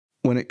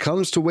When it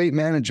comes to weight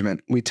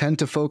management, we tend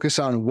to focus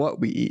on what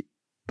we eat,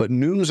 but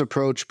Noom's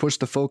approach puts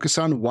the focus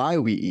on why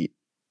we eat.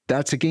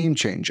 That's a game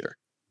changer.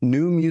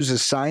 Noom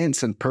uses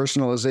science and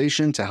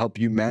personalization to help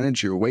you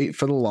manage your weight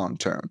for the long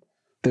term.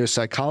 Their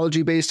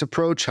psychology-based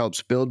approach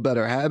helps build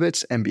better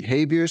habits and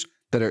behaviors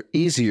that are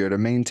easier to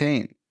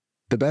maintain.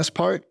 The best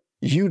part?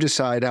 You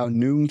decide how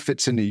Noom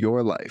fits into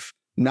your life,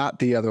 not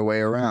the other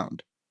way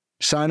around.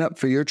 Sign up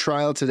for your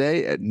trial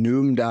today at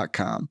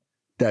Noom.com.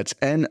 That's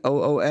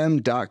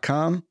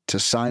Noom.com to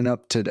sign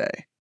up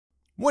today.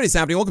 What is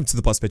happening? Welcome to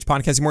the Plus Pitch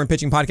Podcast, your morning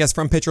pitching podcast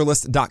from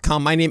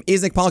PitcherList.com. My name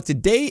is Nick Pollock.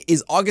 Today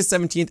is August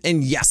 17th,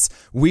 and yes,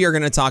 we are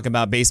going to talk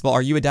about baseball.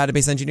 Are you a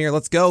database engineer?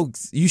 Let's go.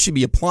 You should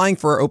be applying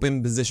for our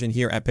open position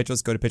here at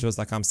PitcherList. Go to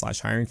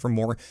PitcherList.com/hiring for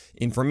more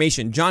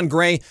information. John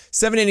Gray,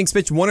 7 innings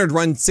pitched, 1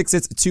 run, 6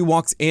 hits, 2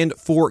 walks, and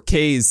 4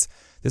 Ks.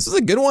 This was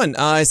a good one.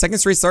 Second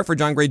straight start for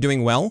John Gray,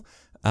 doing well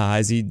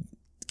as he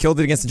killed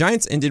it against the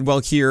Giants and did well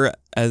here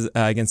as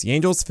against the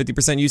Angels.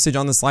 50% usage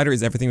on the slider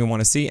is everything we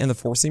want to see, and the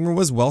four-seamer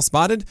was well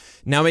spotted.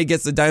 Now he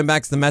gets the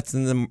Diamondbacks, the Mets,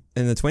 and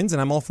the Twins,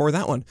 and I'm all for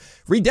that one.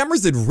 Reed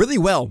Detmers did really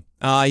well.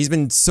 He's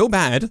been so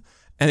bad,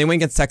 and they went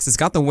against Texas,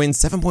 got the win,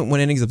 7.1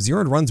 innings of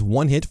 0 runs,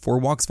 1 hit, 4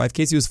 walks, 5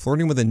 Ks. He was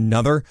flirting with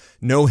another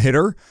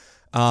no-hitter.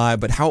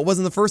 But how it was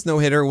in the first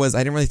no-hitter was I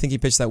didn't really think he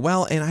pitched that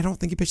well, and I don't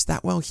think he pitched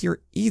that well here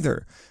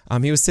either.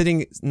 He was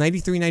sitting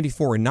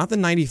 93-94, not the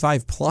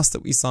 95+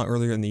 that we saw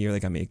earlier in the year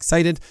that got me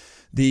excited.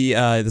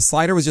 The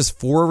slider was just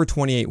 4 over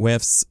 28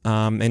 whiffs,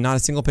 and not a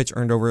single pitch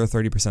earned over a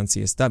 30%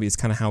 CSW. It's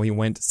kind of how he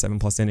went,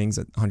 7+ innings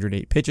at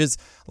 108 pitches.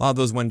 A lot of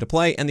those went to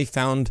play, and they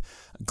found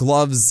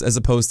gloves as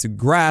opposed to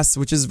grass,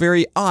 which is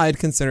very odd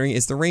considering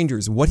it's the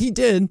Rangers. What he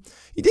did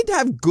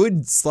have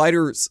good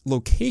slider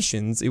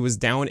locations. It was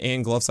down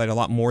and glove side a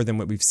lot more than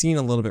what we've seen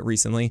a little bit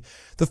recently.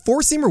 The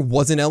four-seamer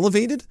wasn't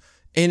elevated,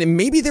 and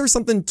maybe there was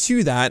something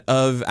to that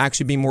of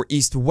actually being more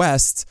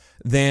east-west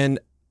than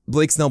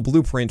Blake Snell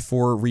blueprint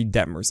for Reed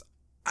Detmers.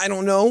 I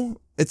don't know.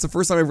 It's the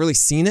first time I've really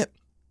seen it,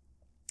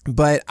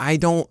 but I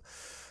don't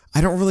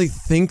really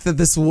think that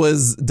this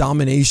was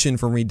domination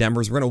from Reed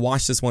Detmers. We're going to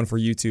watch this one for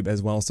YouTube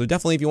as well. So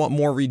definitely, if you want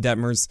more Reed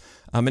Detmers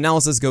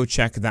analysis, go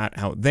check that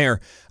out there.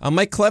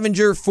 Mike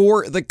Clevenger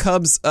for the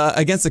Cubs,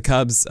 against the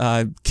Cubs,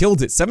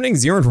 killed it. 7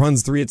 innings, 0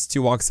 runs, 3 hits,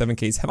 2 walks, 7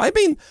 Ks. Have I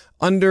been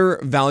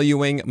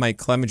undervaluing Mike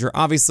Clevenger?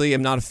 Obviously,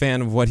 I'm not a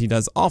fan of what he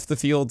does off the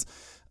field.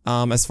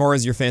 As far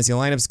as your fantasy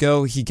lineups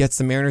go, he gets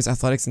the Mariners,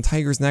 Athletics, and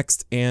Tigers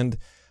next, and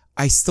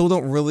I still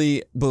don't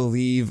really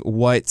believe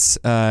what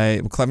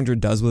Clevenger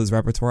does with his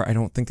repertoire. I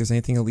don't think there's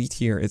anything elite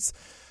here.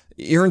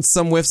 He earned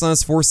some whiffs on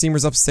his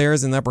four-seamers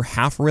upstairs in the upper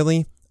half,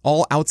 really.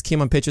 All outs came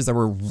on pitches that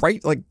were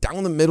right, like,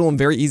 down the middle and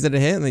very easy to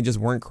hit, and they just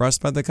weren't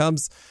crushed by the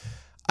Cubs.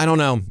 I don't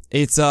know.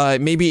 It's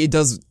maybe he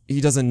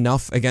does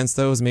enough against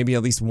those. Maybe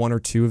at least 1 or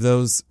 2 of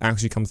those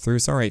actually come through.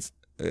 So, all right,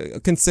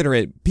 consider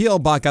it. PL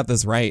Bot got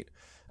this right.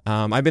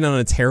 I've been on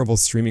a terrible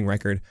streaming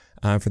record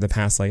for the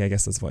past,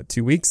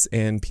 2 weeks,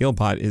 and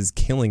PeelPot is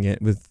killing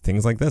it with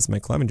things like this.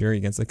 Mike Clevenger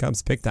against the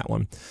Cubs picked that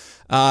one.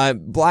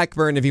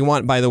 Blackburn, if you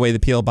want, by the way, the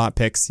PeelBot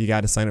picks, you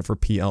got to sign up for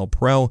PL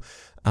Pro.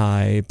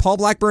 Paul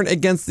Blackburn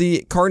against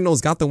the Cardinals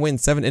got the win,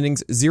 7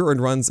 innings, 0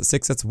 runs,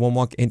 6 hits, 1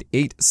 walk, and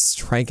 8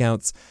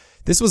 strikeouts.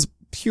 This was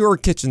pure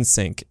kitchen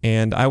sink,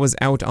 and I was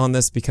out on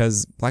this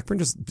because Blackburn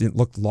just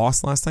looked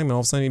lost last time, and all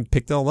of a sudden he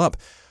picked it all up.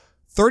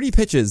 30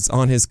 pitches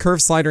on his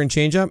curve, slider, and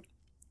changeup.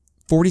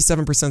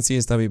 47%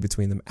 CSW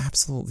between them.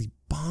 Absolutely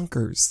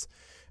bonkers.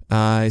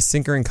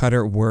 Sinker and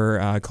cutter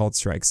were called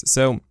strikes.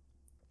 So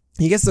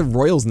he gets the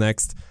Royals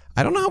next.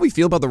 I don't know how we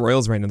feel about the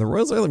Royals right now. The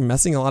Royals are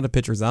messing a lot of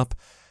pitchers up.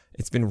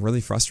 It's been really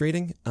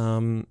frustrating.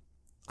 I'm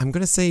going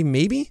to say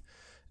maybe.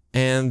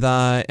 And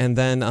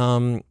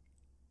then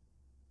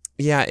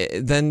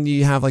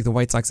you have the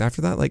White Sox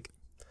after that.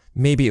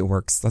 Maybe it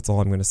works. That's all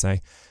I'm going to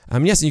say.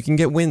 Yes, you can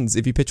get wins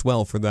if you pitch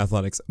well for the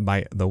Athletics,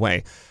 by the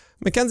way.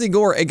 Mackenzie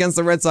Gore against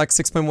the Red Sox,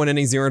 6.1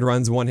 innings, 0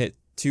 runs, 1 hit,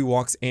 2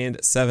 walks,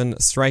 and 7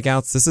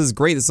 strikeouts. This is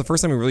great. This is the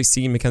first time we've really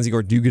seen Mackenzie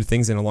Gore do good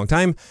things in a long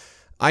time.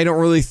 I don't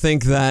really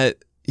think that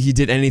he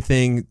did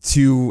anything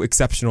too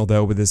exceptional,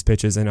 though, with his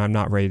pitches, and I'm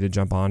not ready to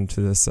jump on to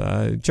this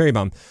cherry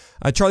bomb.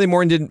 Charlie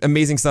Morton did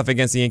amazing stuff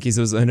against the Yankees.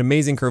 It was an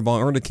amazing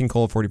curveball, earned a King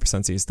Cole of 40%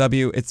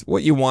 CSW. It's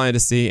what you wanted to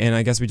see, and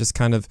I guess we just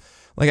kind of,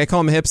 I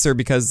call him a hipster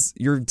because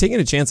you're taking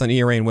a chance on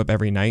ERA and whip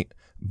every night.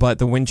 But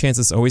the win chance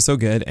is always so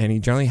good, and he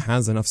generally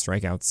has enough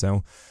strikeouts.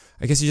 So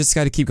I guess you just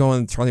got to keep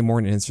going with Charlie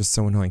Morton, and it's just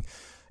so annoying.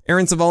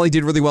 Aaron Savali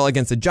did really well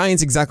against the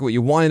Giants, exactly what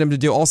you wanted him to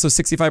do. Also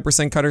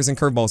 65% cutters and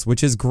curveballs,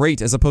 which is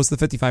great as opposed to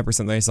the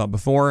 55% that I saw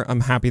before.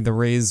 I'm happy the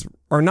Rays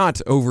are not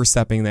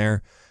overstepping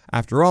there.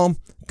 After all,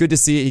 good to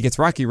see it. He gets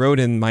Rocky Road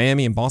in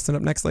Miami and Boston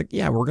up next. We're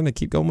going to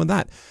keep going with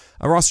that.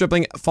 Ross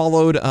Stripling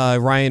followed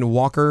Ryan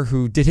Walker,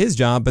 who did his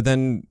job, but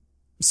then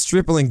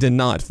Stripling did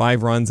not.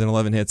 5 runs and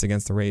 11 hits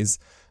against the Rays.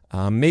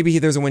 Maybe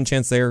there's a win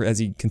chance there as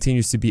he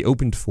continues to be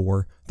opened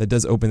for. That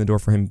does open the door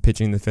for him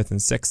pitching the 5th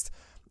and 6th.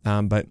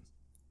 But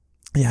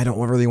yeah, I don't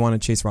really want to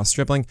chase Ross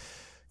Stripling.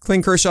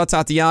 Clayton Kershaw,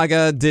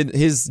 Tatiaga did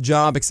his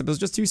job, except it was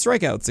just 2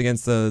 strikeouts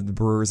against the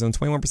Brewers and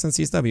 21%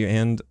 CSW.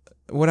 And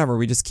whatever,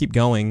 we just keep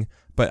going.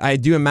 But I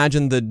do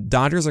imagine the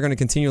Dodgers are going to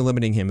continue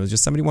limiting him. It was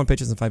just 71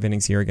 pitches in 5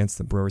 innings here against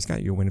the Brewers.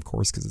 Got you a win, of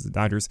course, because it's the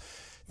Dodgers.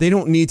 They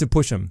don't need to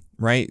push him,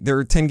 right?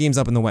 They're 10 games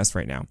up in the West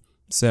right now.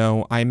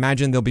 So I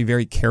imagine they'll be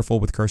very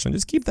careful with Kershaw. And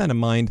just keep that in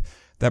mind,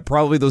 that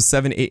probably those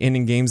 7-8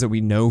 inning games that we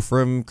know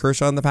from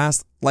Kershaw in the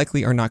past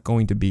likely are not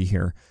going to be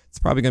here. It's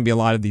probably going to be a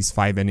lot of these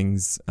 5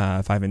 innings,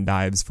 5-inning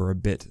dives for a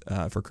bit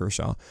for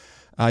Kershaw.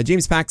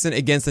 James Paxton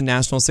against the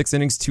Nationals, 6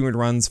 innings, 2 earned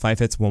runs, 5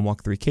 hits, 1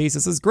 walk, 3 Ks.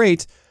 This is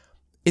great.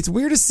 It's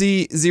weird to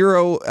see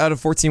 0 out of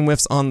 14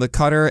 whiffs on the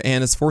cutter,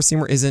 and his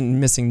four-seamer isn't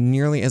missing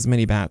nearly as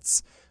many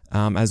bats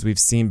as we've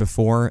seen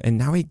before. And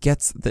now he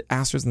gets the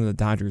Astros and the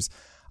Dodgers.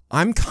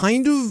 I'm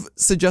kind of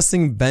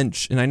suggesting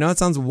bench, and I know it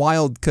sounds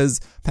wild because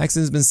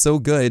Paxton has been so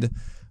good,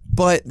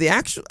 but the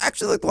actually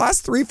like the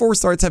last 3-4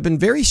 starts have been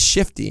very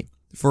shifty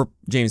for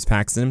James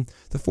Paxton.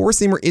 The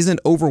four-seamer isn't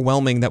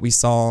overwhelming that we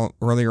saw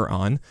earlier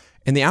on,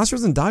 and the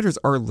Astros and Dodgers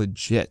are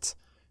legit.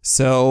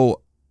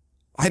 So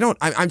I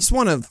just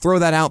want to throw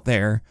that out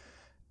there.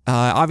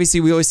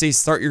 Obviously, we always say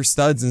start your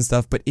studs and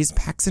stuff, but is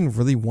Paxton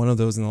really one of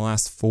those in the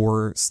last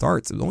 4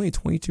 starts? It was only a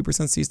 22%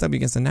 CSW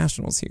against the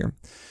Nationals here.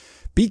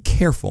 Be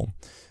careful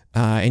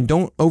and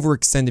don't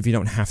overextend if you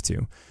don't have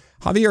to.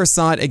 Javier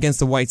Assad against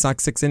the White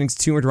Sox, 6 innings,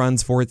 2 earned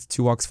runs, 4 hits,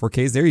 2 walks, 4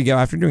 Ks. There you go.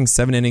 After doing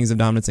 7 innings of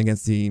dominance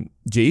against the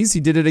Jays, he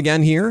did it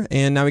again here,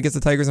 and now he gets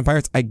the Tigers and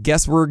Pirates. I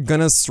guess we're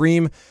going to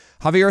stream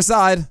Javier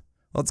Assad.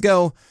 Let's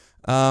go.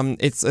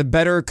 It's a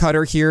better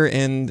cutter here,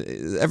 and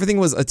everything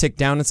was a tick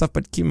down and stuff,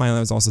 but keep in mind there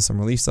was also some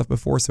relief stuff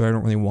before, so I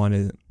don't really want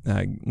to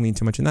lean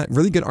too much in that.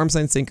 Really good arm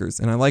side sinkers,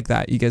 and I like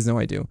that. You guys know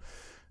I do.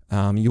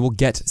 You will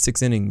get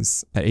 6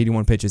 innings at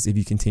 81 pitches if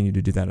you continue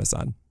to do that,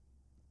 Assad.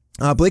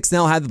 Blake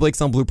Snell had the Blake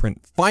Snell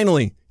blueprint.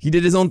 Finally, he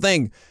did his own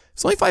thing.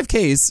 It's only 5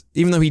 Ks,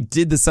 even though he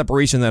did the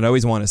separation that I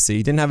always want to see.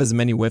 He didn't have as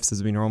many whiffs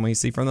as we normally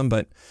see from them,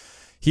 but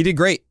he did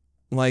great.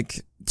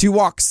 Like 2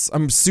 walks.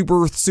 I'm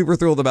super, super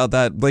thrilled about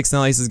that. Blake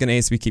Snell ace is going to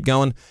ace. We keep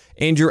going.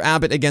 Andrew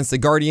Abbott against the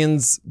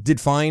Guardians did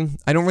fine.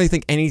 I don't really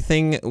think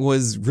anything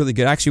was really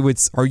good. I actually would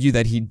argue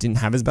that he didn't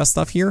have his best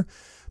stuff here,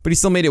 but he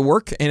still made it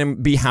work, and I'm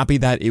be happy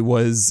that it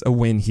was a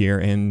win here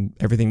and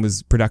everything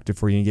was productive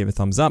for you and gave a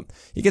thumbs up.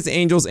 He gets the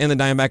Angels and the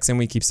Diamondbacks, and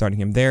we keep starting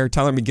him there.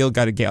 Tyler McGill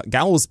got a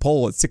gallows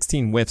pole at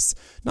 16 whiffs.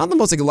 Not the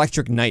most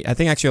electric night. I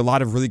think actually a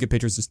lot of really good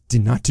pitchers just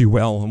did not do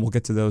well, and we'll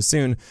get to those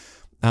soon.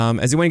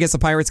 As he went against the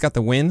Pirates, got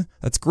the win.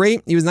 That's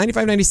great. He was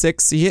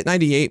 95-96. He hit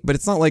 98, but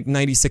it's not like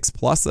 96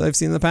 plus that I've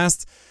seen in the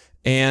past.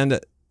 And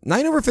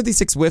 9 over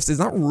 56 whiffs is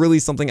not really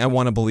something I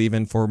want to believe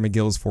in for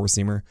McGill's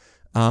four-seamer.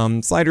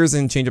 Sliders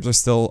and changeups are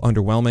still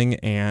underwhelming,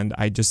 and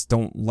I just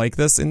don't like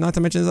this. And not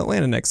to mention it's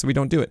Atlanta next, so we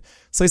don't do it.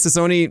 Slice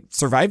Sony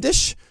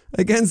survived-ish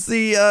against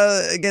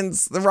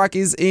the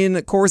Rockies in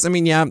Coors. I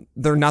mean, yeah,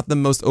 they're not the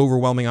most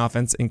overwhelming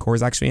offense in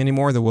Coors actually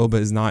anymore. The WOBA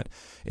is not.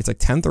 It's like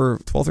 10th or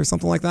 12th or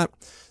something like that.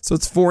 So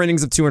it's 4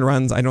 innings of 2 earned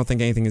runs. I don't think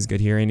anything is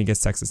good here, and he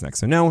gets Texas next.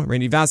 So no,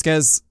 Randy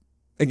Vasquez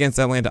against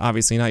Atlanta,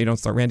 obviously not. You don't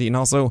start Randy, and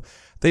also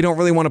they don't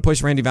really want to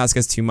push Randy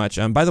Vasquez too much.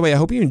 By the way, I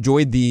hope you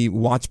enjoyed the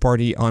watch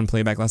party on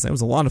Playback last night. It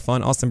was a lot of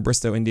fun. Austin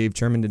Bristow and Dave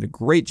Sherman did a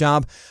great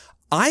job.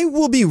 I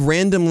will be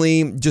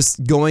randomly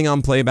just going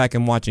on Playback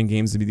and watching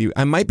games with you.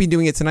 I might be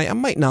doing it tonight. I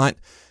might not.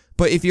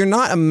 But if you're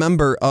not a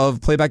member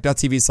of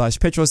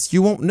playback.tv/pitchlist,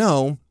 you won't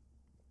know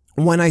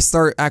when I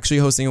start actually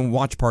hosting a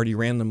watch party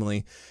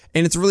randomly.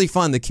 And it's really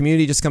fun. The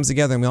community just comes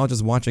together and we all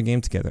just watch a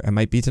game together. I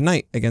might be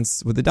tonight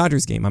with the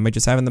Dodgers game. I might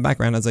just have it in the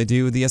background as I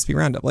do the SP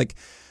Roundup. Like,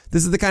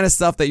 this is the kind of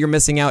stuff that you're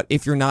missing out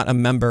if you're not a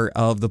member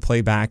of the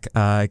Playback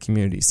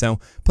community. So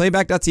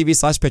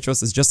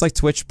playback.tv/pitchlist is just like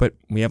Twitch, but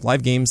we have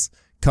live games.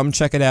 Come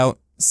check it out.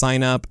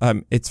 Sign up.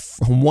 It's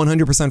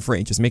 100%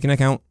 free. Just make an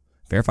account,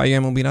 verify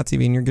your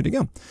MLB.tv, and you're good to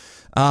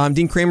go.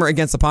 Dean Kramer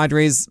against the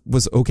Padres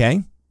was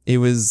okay. It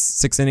was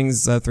 6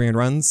 innings, 3 earned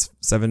runs,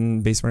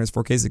 7 base runners,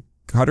 4 Ks. The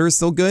cutter is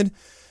still good.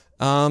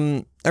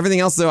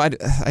 Everything else, though, I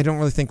don't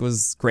really think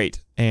was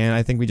great. And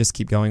I think we just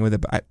keep going with it.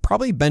 But I'd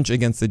probably bench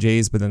against the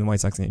Jays, but then the White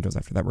Sox and Angels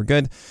after that were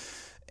good.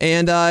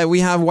 And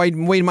we have Wade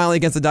Miley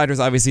against the Dodgers.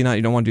 Obviously not.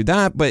 You don't want to do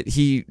that. But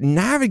he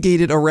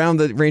navigated around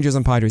the Rangers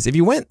and Padres. If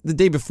you went the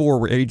day before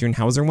where Adrian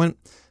Hauser went,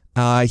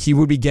 he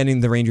would be getting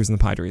the Rangers and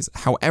the Padres.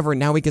 However,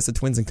 now he gets the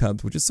Twins and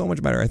Cubs, which is so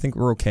much better. I think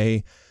we're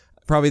okay.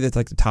 Probably that's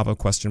like the top of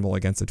questionable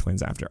against the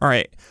Twins after. All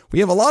right. We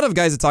have a lot of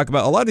guys to talk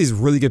about. A lot of these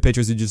really good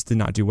pitchers who just did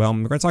not do well.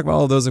 And we're going to talk about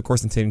all of those, of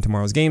course, in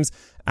tomorrow's games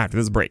after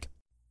this break.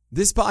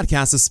 This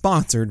podcast is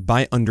sponsored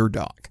by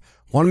Underdog.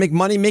 Want to make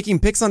money making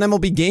picks on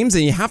MLB games?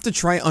 And you have to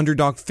try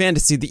Underdog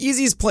Fantasy, the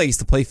easiest place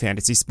to play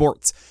fantasy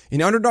sports.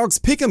 In Underdog's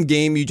Pick'em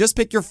game, you just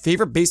pick your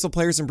favorite baseball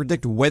players and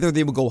predict whether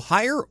they will go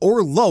higher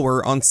or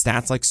lower on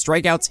stats like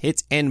strikeouts,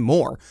 hits, and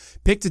more.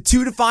 Pick to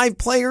 2 to 5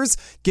 players,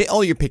 get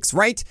all your picks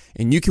right,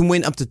 and you can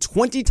win up to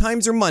 20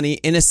 times your money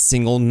in a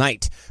single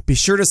night. Be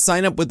sure to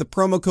sign up with the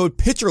promo code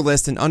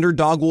PitcherList, and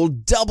Underdog will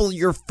double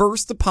your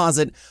first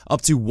deposit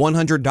up to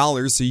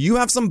 $100, so you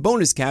have some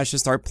bonus cash to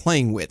start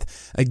playing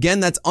with. Again,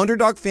 that's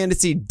Underdog Fantasy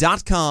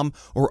underdogfantasy.com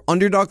or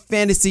Underdog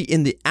Fantasy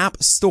in the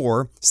App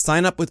Store.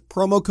 Sign up with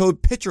promo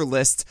code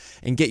PitcherList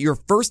and get your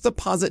first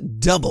deposit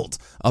doubled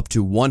up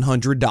to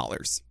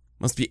 $100.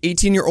 Must be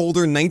 18 or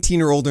older,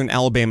 19 or older in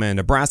Alabama and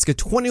Nebraska,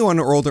 21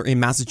 or older in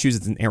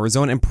Massachusetts and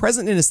Arizona, and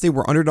present in a state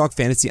where Underdog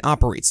Fantasy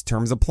operates.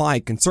 Terms apply.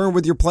 Concerned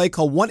with your play?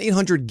 Call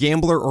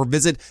 1-800-GAMBLER or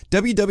visit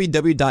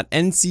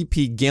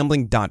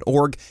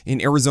www.ncpgambling.org.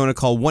 In Arizona,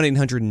 call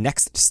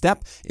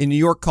 1-800-NEXT-STEP. In New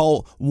York,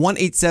 call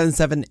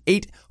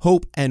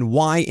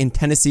 1-877-8-HOPE-NY. In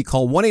Tennessee,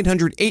 call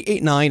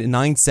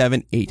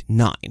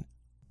 1-800-889-9789.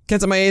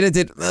 Kenta Maeda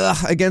did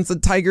against the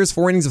Tigers,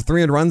 4 innings of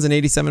 300 runs and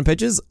 87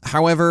 pitches.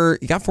 However,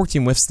 he got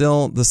 14 whiffs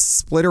still. The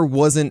splitter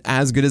wasn't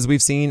as good as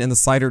we've seen, and the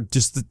slider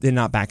just did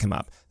not back him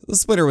up. The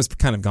splitter was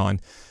kind of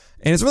gone.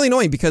 And it's really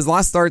annoying because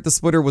last start, the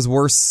splitter was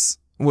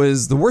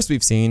the worst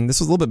we've seen. This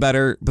was a little bit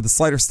better, but the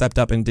slider stepped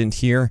up and didn't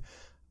hear.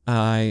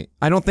 I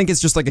don't think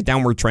it's just like a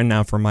downward trend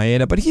now for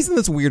Maeda, but he's in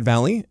this weird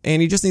valley, and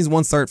he just needs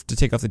one start to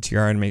take off the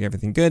tiara and make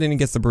everything good, and he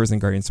gets the Brewers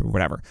and Guardians or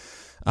whatever.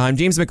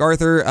 James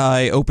McArthur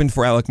opened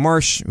for Alec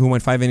Marsh, who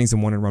went 5 innings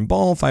and 1 run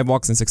ball, 5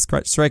 walks and 6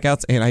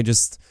 strikeouts, and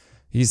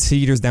his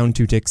heater's down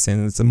 2 ticks,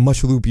 and it's a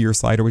much loopier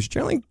slider, which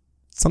generally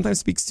sometimes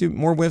speaks to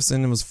more whiffs,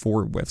 and it was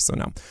 4 whiffs, so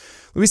no.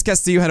 Luis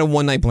Castillo had a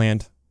one-night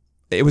bland.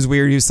 It was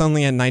weird. He was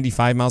suddenly at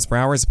 95 miles per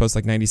hour as opposed to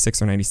like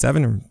 96 or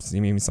 97, or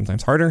maybe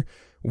sometimes harder.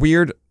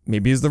 Weird.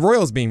 Maybe it's the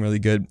Royals being really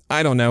good.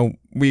 I don't know.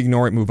 We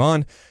ignore it, move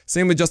on.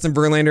 Same with Justin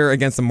Verlander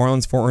against the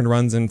Marlins, 4 earned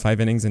runs in 5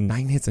 innings and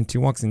 9 hits and 2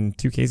 walks and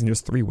 2 Ks and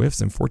just 3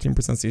 whiffs and 14%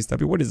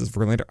 CSW. What is this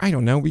Verlander? I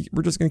don't know.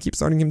 We're just going to keep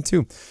starting him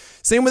too.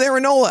 Same with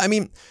Aaron Nola. I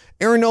mean,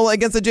 Aaron Nola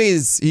against the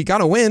Jays, he got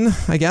a win,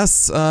 I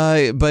guess,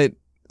 but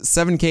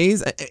 7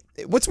 Ks.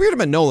 What's weird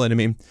about Nola to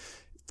me,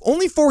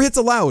 only 4 hits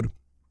allowed.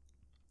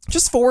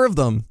 Just 4 of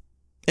them.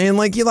 And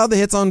like he allowed the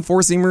hits on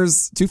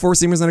 4-seamers, 2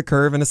 4-seamers and a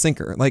curve and a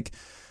sinker. Like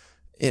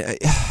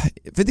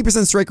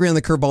 50% strike rate on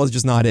the curveball is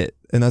just not it.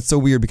 And that's so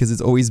weird because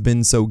it's always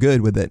been so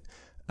good with it.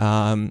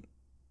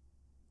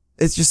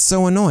 It's just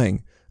so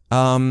annoying.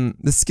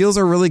 The skills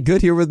are really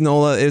good here with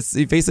Nola.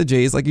 You face the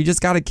Jays, like you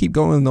just got to keep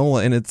going with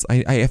Nola. And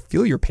I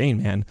feel your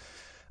pain, man.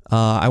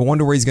 I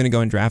wonder where he's going to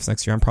go in drafts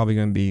next year. I'm probably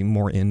going to be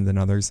more in than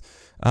others.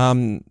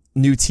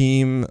 New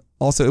team.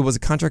 Also, it was a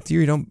contract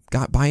year. You don't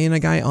buy in a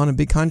guy on a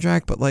big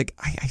contract, but like,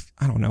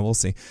 I don't know. We'll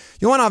see.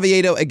 Yohan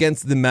Oviedo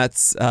against the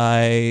Mets.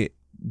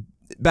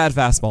 Bad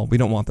fastball. We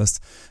don't want this.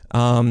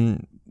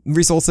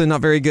 Reese Olson,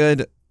 not very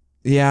good.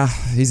 Yeah,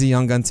 he's a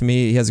young gun to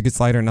me. He has a good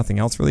slider, nothing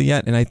else really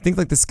yet. And I think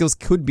like the skills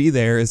could be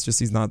there. It's just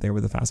he's not there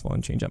with the fastball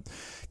and changeup.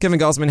 Kevin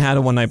Gausman had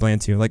a one-night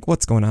bland too. Like,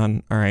 what's going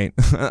on? All right.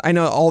 I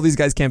know all these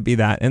guys can't be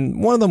that.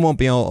 And one of them won't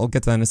be. I'll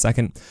get to that in a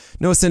second.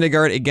 Noah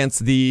Syndergaard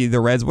against the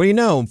Reds. What do you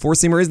know?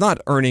 4-seamer is not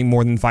earning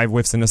more than 5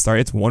 whiffs in a start.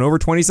 It's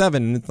 1/27,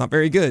 and it's not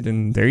very good.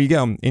 And there you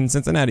go. In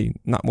Cincinnati.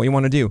 Not what you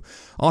want to do.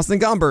 Austin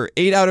Gomber,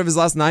 8 out of his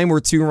last 9 were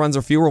 2 runs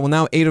or fewer. Well,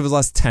 now 8 of his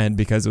last 10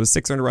 because it was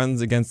 600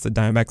 runs against the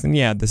Diamondbacks. And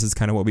yeah, this is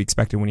kind of what we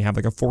expected when you have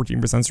like a 14%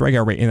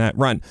 strikeout rate in that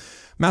run.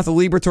 Matthew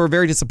Liberatore,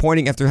 very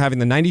disappointing after having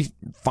the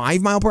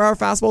 95 mile per hour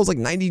fastball. It's like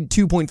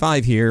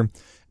 92.5 here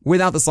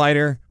without the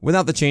slider,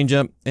 without the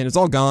changeup, and it's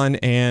all gone.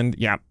 And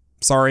yeah,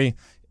 sorry.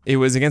 It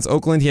was against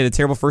Oakland. He had a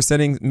terrible first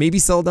inning, maybe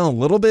settled down a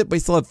little bit, but he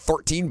still had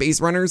 13 base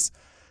runners.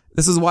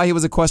 This is why he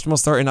was a questionable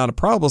start and not a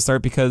probable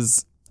start,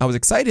 because I was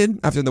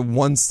excited after the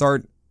one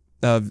start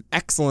of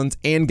excellence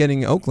and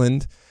getting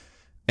Oakland,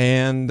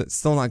 and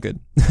still not good.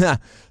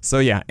 So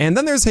yeah, and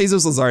then there's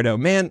Jesus Luzardo.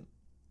 Man,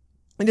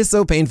 it is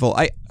so painful.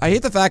 I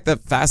hate the fact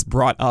that Fast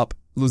brought up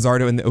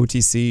Luzardo in the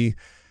OTC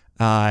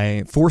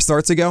 4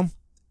 starts ago,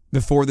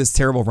 before this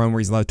terrible run where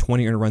he's allowed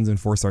 20 earned runs in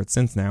 4 starts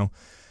since now,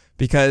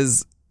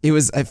 because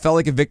I felt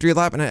like a victory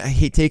lap, and I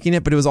hate taking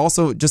it, but it was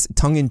also just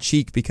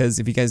tongue-in-cheek, because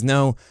if you guys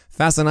know,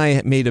 Fast and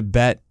I made a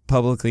bet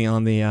publicly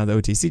on the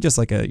OTC, just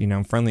like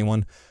a friendly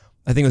one.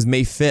 I think it was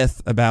May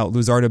 5th about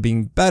Luzardo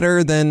being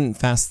better than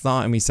Fast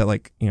thought, and we said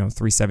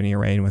 370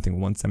 ERA and I think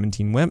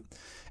 117 whip.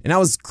 And I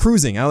was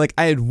cruising. I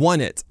had won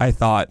it, I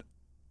thought,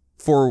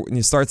 4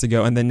 starts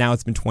ago, and then now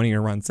it's been 20 in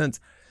a run since.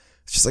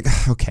 It's just like,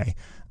 okay.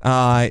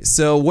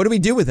 So what do we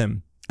do with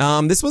him?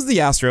 This was the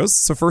Astros.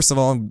 So first of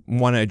all, I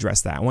want to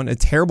address that one. A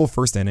terrible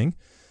first inning.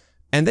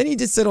 And then he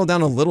did settle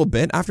down a little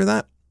bit after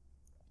that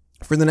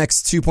for the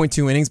next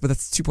 2.2 innings, but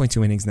that's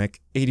 2.2 innings, Nick.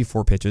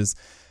 84 pitches.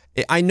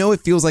 I know it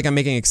feels like I'm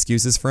making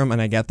excuses for him,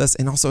 and I get this.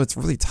 And also, it's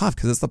really tough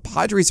because it's the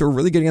Padres who are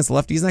really good against the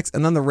lefties next,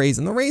 and then the Rays.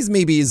 And the Rays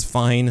maybe is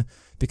fine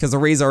because the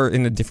Rays are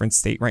in a different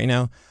state right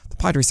now. The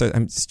Padres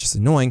it's just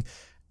annoying.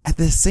 At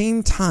the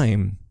same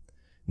time,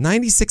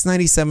 96,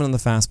 97 on the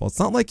fastball. It's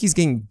not like he's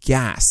getting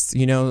gassed.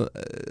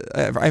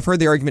 I've heard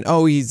the argument,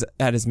 he's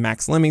at his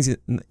max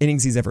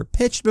innings he's ever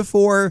pitched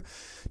before.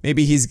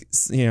 Maybe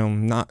he's,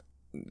 not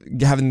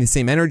having the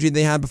same energy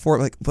they had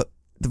before. But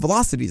the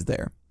velocity's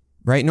there,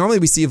 right? Normally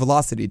we see a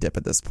velocity dip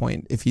at this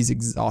point if he's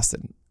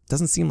exhausted.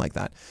 Doesn't seem like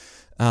that.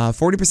 40%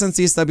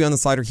 CSW on the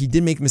slider. He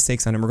did make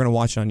mistakes on him. We're going to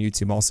watch it on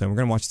YouTube also. We're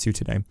going to watch 2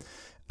 today.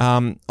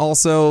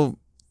 Also,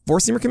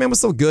 4-seamer command was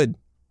still good.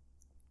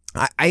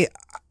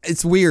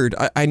 It's weird.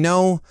 I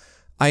know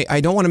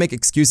I don't want to make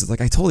excuses.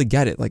 Like, I totally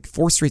get it. Like,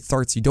 4 straight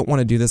starts, you don't want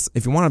to do this.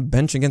 If you want to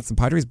bench against the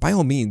Padres, by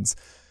all means.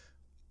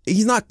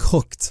 He's not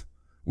cooked.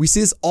 We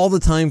see this all the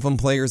time from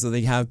players that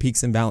they have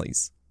peaks and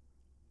valleys.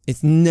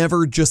 It's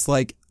never just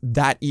like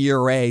that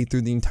ERA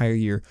through the entire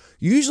year.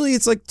 Usually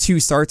it's like 2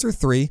 starts or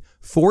 3.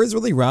 4 is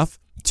really rough.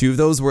 2 of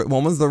those were,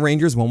 one was the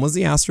Rangers, one was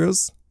the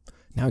Astros.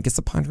 Now it gets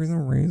the Padres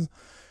and Rays.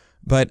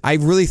 But I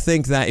really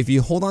think that if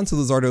you hold on to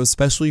Luzardo,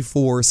 especially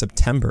for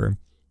September,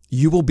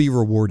 you will be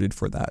rewarded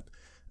for that.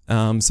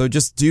 So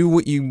just do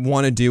what you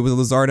want to do with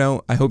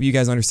Luzardo. I hope you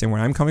guys understand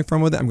where I'm coming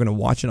from with it. I'm going to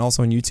watch it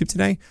also on YouTube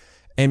today.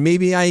 And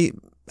maybe I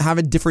have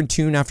a different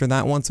tune after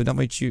that one, so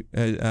definitely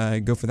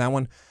go for that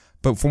one.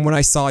 But from what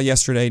I saw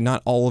yesterday,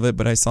 not all of it,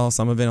 but I saw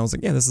some of it, I was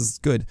like, yeah, this is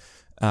good.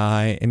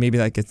 And maybe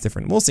that gets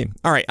different. We'll see.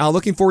 All right,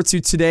 looking forward to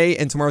today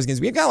and tomorrow's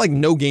games. We've got like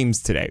no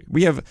games today.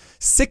 We have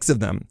 6 of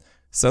them.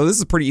 So this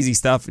is pretty easy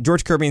stuff.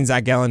 George Kirby and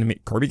Zach Gallen.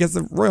 Kirby gets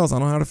the Royals. I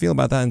don't know how to feel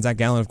about that. And Zach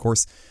Gallen, of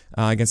course,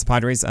 against the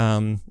Padres.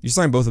 You're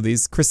starting both of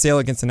these. Chris Sale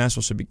against the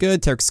Nationals should be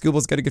good. Tarek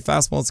Skubal's got a good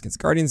fastball. It's against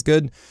the Guardians,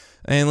 good.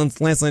 And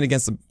Lance Lynn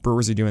against the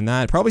Brewers are doing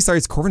that. Probably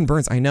starts Corbin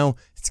Burns. I know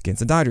it's against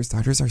the Dodgers.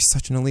 Dodgers are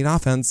such an elite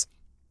offense.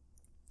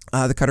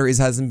 The cutter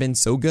hasn't been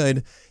so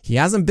good. He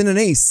hasn't been an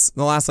ace in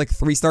the last like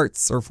 3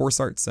 starts or 4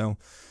 starts. So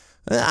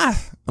I'm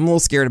a little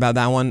scared about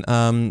that one.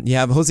 You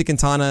have Jose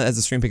Quintana as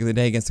a stream pick of the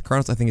day against the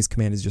Cardinals. I think his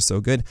command is just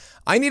so good.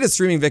 I need a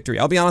streaming victory.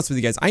 I'll be honest with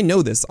you guys. I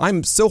know this.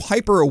 I'm so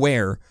hyper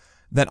aware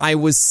that I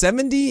was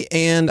 70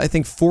 and I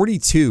think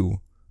 42.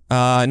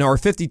 Or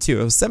 52.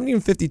 I was 70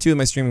 and 52 in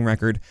my streaming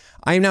record.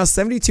 I am now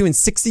 72 and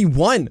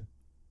 61.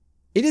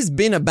 It has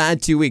been a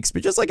bad 2 weeks,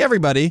 but just like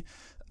everybody,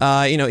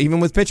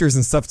 even with pitchers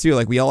and stuff too,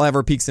 like we all have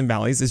our peaks and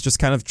valleys. It's just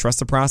kind of trust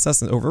the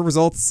process and over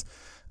results.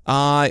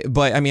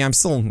 But I mean, I'm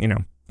still,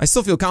 I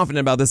still feel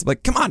confident about this.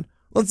 But come on,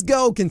 let's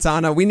go,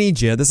 Quintana. We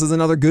need you. This is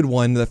another good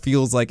one that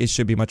feels like it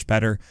should be much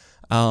better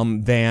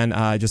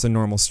than just a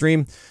normal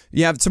stream.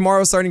 You have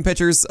tomorrow's starting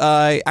pitchers.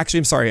 Actually,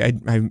 I'm sorry.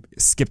 I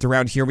skipped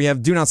around here. We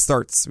have do not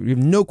starts. We have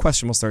no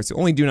questionable starts.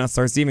 Only do not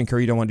starts. Stephen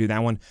Curry, you don't want to do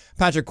that one.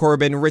 Patrick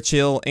Corbin, Rich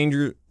Hill,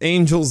 Angel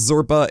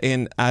Zorpa,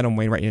 and Adam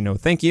Wainwright.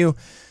 Thank you.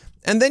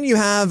 And then you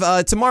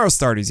have tomorrow's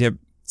starters. You have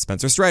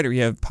Spencer Strider.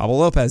 You have Pablo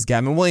Lopez,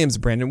 Gavin Williams,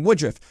 Brandon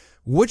Woodruff.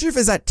 Woodruff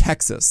is at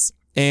Texas.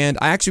 And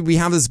we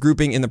have this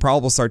grouping in the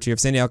probable starts. You have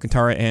Sandy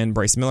Alcantara and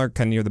Bryce Miller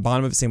kind of near the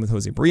bottom of it. Same with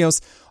Jose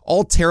Barrios.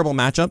 All terrible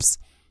matchups.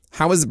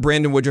 How is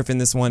Brandon Woodruff in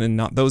this one and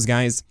not those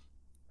guys?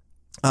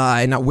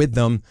 And not with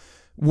them.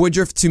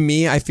 Woodruff, to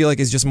me, I feel like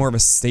is just more of a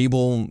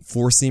stable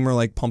 4-seamer,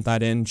 like pump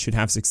that in, should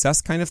have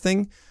success kind of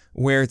thing,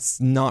 where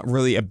it's not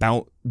really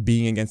about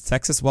being against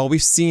Texas. Well,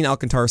 we've seen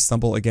Alcantara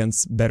stumble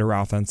against better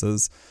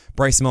offenses.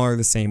 Bryce Miller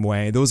the same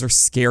way. Those are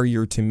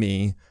scarier to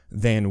me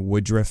than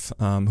Woodruff,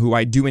 who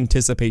I do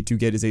anticipate to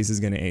get his ace is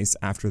going to ace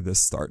after this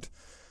start.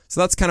 So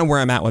that's kind of where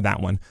I'm at with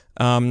that one.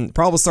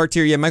 Probable start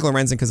here, you have Michael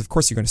Lorenzen, because of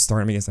course you're going to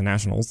start him against the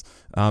Nationals.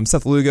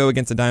 Seth Lugo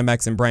against the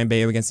Diamondbacks and Brian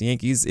Bayo against the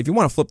Yankees. If you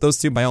want to flip those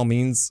two, by all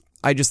means.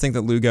 I just think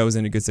that Lugo is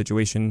in a good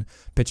situation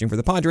pitching for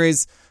the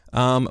Padres,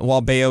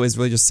 while Bayo is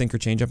really just sink or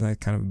change up, and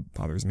that kind of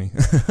bothers me.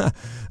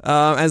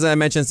 As I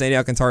mentioned, Sandy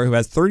Alcantara, who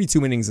has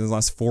 32 innings in his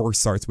last 4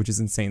 starts, which is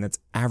insane. That's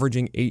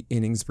averaging 8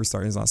 innings per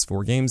start in his last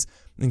 4 games,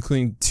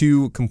 including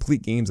 2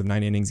 complete games of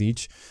 9 innings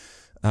each.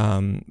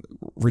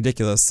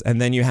 Ridiculous. And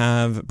then you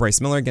have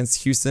Bryce Miller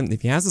against Houston.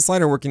 If he has the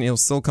slider working, it'll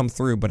still come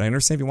through, but I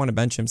understand if you want to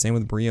bench him. Same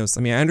with Barrios.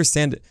 I mean, I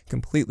understand it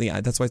completely.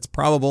 That's why it's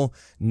probable,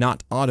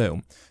 not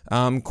auto.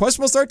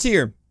 Questionable start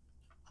here.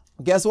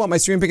 Guess what? My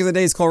stream pick of the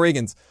day is Cole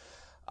Reagans.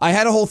 I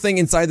had a whole thing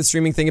inside the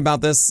streaming thing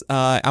about this.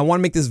 I want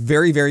to make this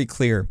very, very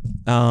clear.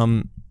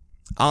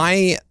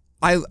 I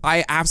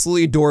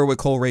absolutely adore what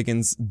Cole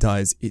Reagans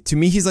does. To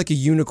me, he's like a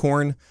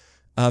unicorn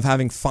of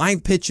having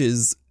 5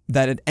 pitches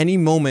that at any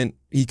moment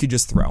he could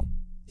just throw.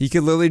 He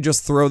could literally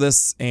just throw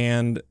this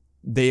and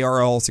they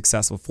are all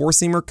successful.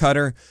 4-seamer,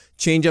 cutter,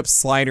 changeup,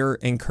 slider,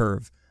 and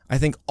curve. I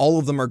think all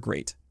of them are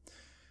great.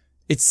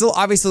 It's still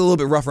obviously a little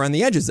bit rough around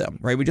the edges though,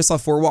 right? We just saw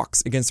 4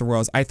 walks against the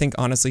Royals. I think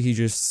honestly he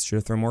just should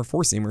have thrown more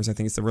 4-seamers. I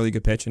think it's a really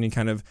good pitch and he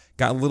kind of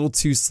got a little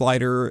too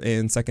slider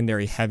and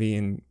secondary heavy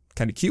and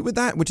kind of cute with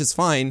that, which is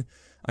fine.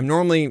 I'm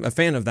normally a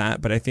fan of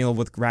that, but I feel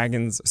with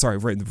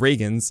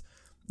Reagans,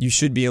 you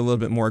should be a little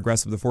bit more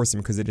aggressive with the 4-seamer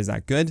because it is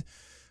that good.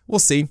 We'll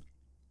see.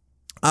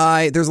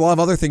 There's a lot of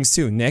other things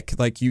too, Nick.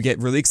 Like you get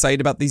really excited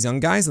about these young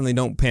guys and they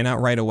don't pan out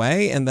right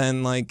away, and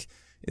then like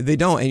they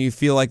don't, and you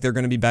feel like they're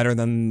going to be better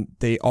than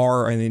they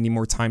are, and they need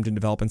more time to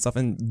develop and stuff.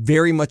 And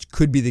very much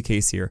could be the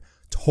case here.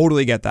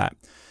 Totally get that.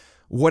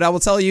 What I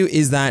will tell you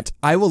is that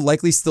I will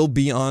likely still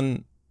be in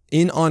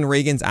on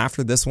Reagans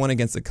after this one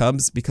against the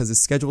Cubs because his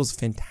schedule is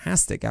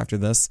fantastic after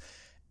this.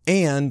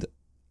 And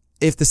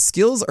if the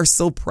skills are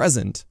still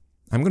present,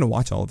 I'm going to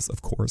watch all of this,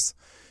 of course.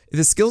 If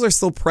the skills are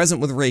still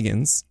present with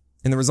Reagans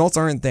and the results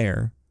aren't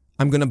there,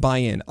 I'm going to buy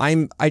in.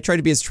 I try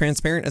to be as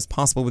transparent as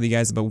possible with you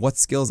guys about what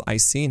skills I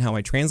see and how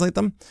I translate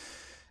them.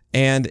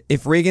 And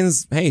if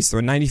Reagans, he's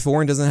throwing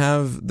 94 and doesn't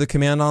have the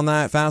command on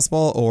that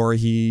fastball, or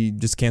he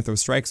just can't throw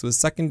strikes with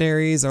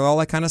secondaries or all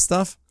that kind of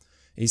stuff,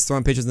 he's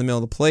throwing pitches in the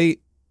middle of the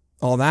plate,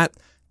 all that,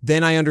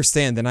 then I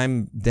understand.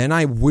 Then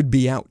I would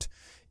be out.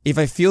 If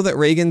I feel that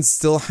Reagan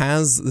still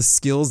has the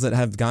skills that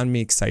have gotten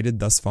me excited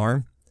thus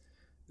far,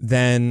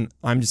 then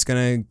I'm just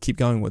going to keep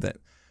going with it.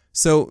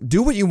 So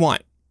do what you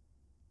want.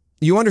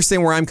 You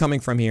understand where I'm coming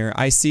from here.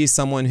 I see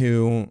someone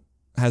who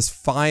has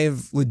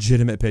 5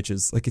 legitimate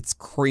pitches. Like, it's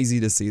crazy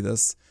to see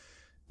this.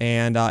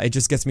 And it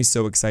just gets me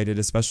so excited,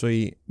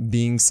 especially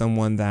being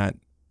someone that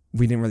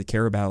we didn't really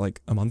care about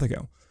like a month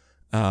ago.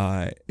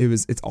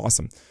 It's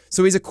awesome.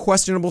 So he's a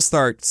questionable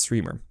start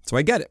streamer. So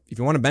I get it. If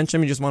you want to bench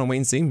him, you just want to wait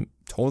and see.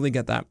 Totally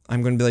get that.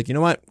 I'm going to be like, you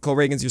know what? Cole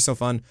Reagans, you're so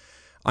fun.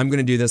 I'm going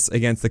to do this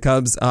against the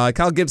Cubs.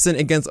 Kyle Gibson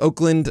against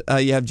Oakland.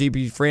 You have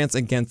JP France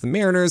against the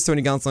Mariners.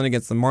 Tony Gonsolin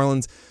against the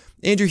Marlins.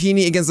 Andrew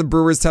Heaney against the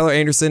Brewers. Tyler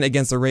Anderson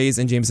against the Rays.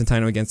 And Jameson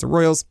Tino against the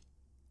Royals.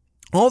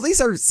 All of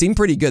these seem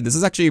pretty good. This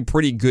is actually a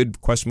pretty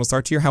good questionable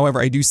start here. However,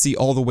 I do see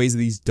all the ways that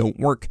these don't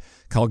work.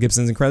 Kyle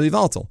Gibson's incredibly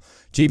volatile.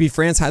 JP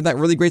France had that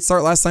really great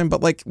start last time,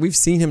 but like we've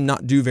seen him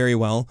not do very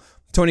well.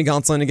 Tony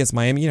Gonsolin against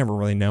Miami, you never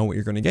really know what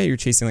you're going to get. You're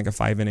chasing like a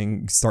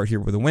 5-inning start here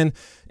with a win.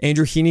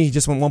 Andrew Heaney, he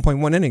just went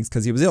 1.1 innings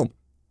because he was ill.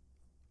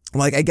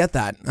 Like, I get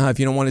that. If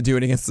you don't want to do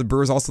it against the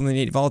Brewers, also the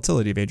innate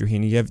volatility of Andrew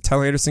Heaney. You have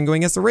Tyler Anderson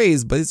going against the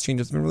Rays, but his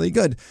changeup's been really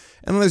good.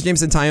 And then there's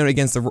Jameson Taillon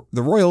against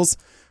the Royals,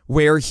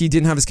 where he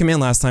didn't have his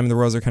command last time. The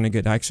Royals are kind of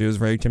good. Actually, I was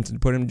very tempted to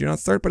put him do not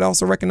start, but I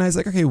also recognize,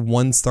 like, okay,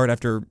 1 start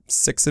after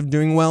 6 of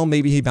doing well.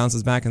 Maybe he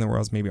bounces back, and the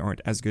Royals maybe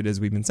aren't as good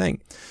as we've been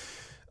saying.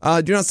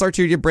 Do not start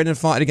here. You get Brandon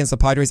Pfaadt against the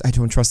Padres. I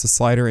don't trust the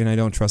slider, and I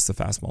don't trust the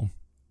fastball.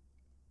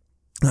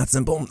 That's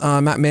simple.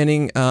 Matt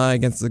Manning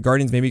against the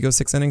Guardians, maybe go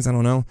 6 innings. I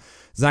don't know.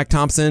 Zach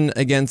Thompson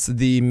against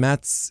the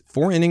Mets,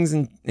 4 innings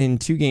in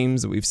 2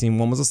 games that we've seen.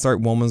 1 was a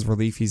start, 1 was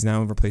relief. He's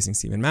now replacing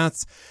Steven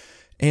Matz.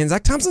 And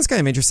Zach Thompson's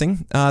kind of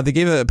interesting. They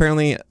gave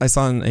apparently, I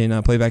saw in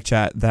a playback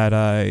chat that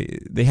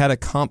they had a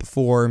comp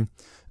for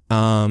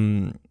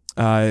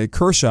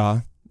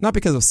Kershaw, not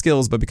because of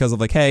skills, but because of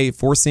like, hey,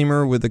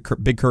 4-seamer with a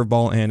big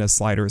curveball and a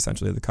slider,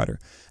 essentially the cutter.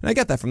 And I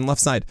get that from the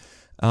left side.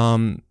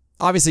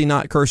 Obviously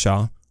not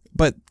Kershaw,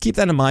 but keep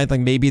that in mind.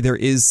 Like maybe there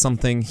is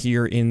something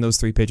here in those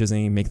 3 pitches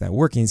and you make that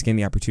work and he's getting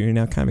the opportunity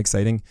now. Kind of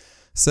exciting.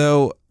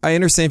 So I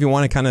understand if you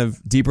want to kind of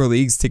deeper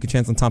leagues, take a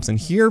chance on Thompson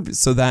here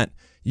so that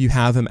you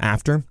have him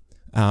after.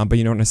 But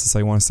you don't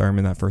necessarily want to start him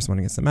in that first one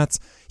against the Mets.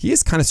 He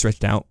is kind of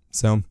stretched out,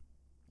 so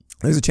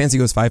there's a chance he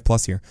goes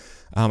 5+ here.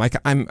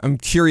 I'm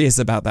curious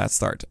about that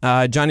start.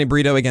 Johnny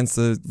Brito against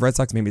the Red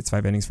Sox, maybe it's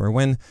 5 innings for a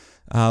win.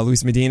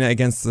 Luis Medina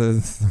against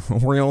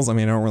the Orioles. I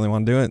mean, I don't really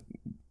want to do it.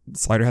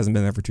 Slider hasn't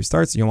been there for 2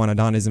 starts. Yohan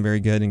Adon isn't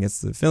very good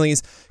against the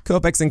Phillies.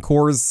 Kopech and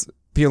Coors.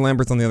 Peter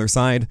Lambert's on the other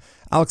side.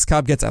 Alex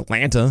Cobb gets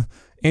Atlanta.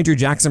 Andrew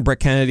Jackson, Brett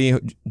Kennedy,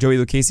 Joey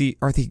Lucchesi.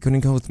 Are they going to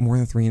go with more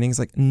than 3 innings?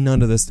 Like,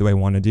 none of this do I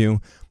want to do.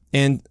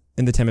 And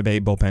the Tampa Bay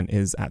bullpen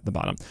is at the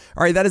bottom.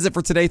 All right, that is it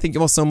for today. Thank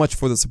you all so much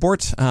for the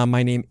support.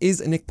 My name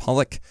is Nick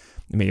Pollock.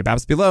 May your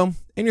BAPS be low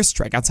and your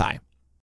strikeouts high.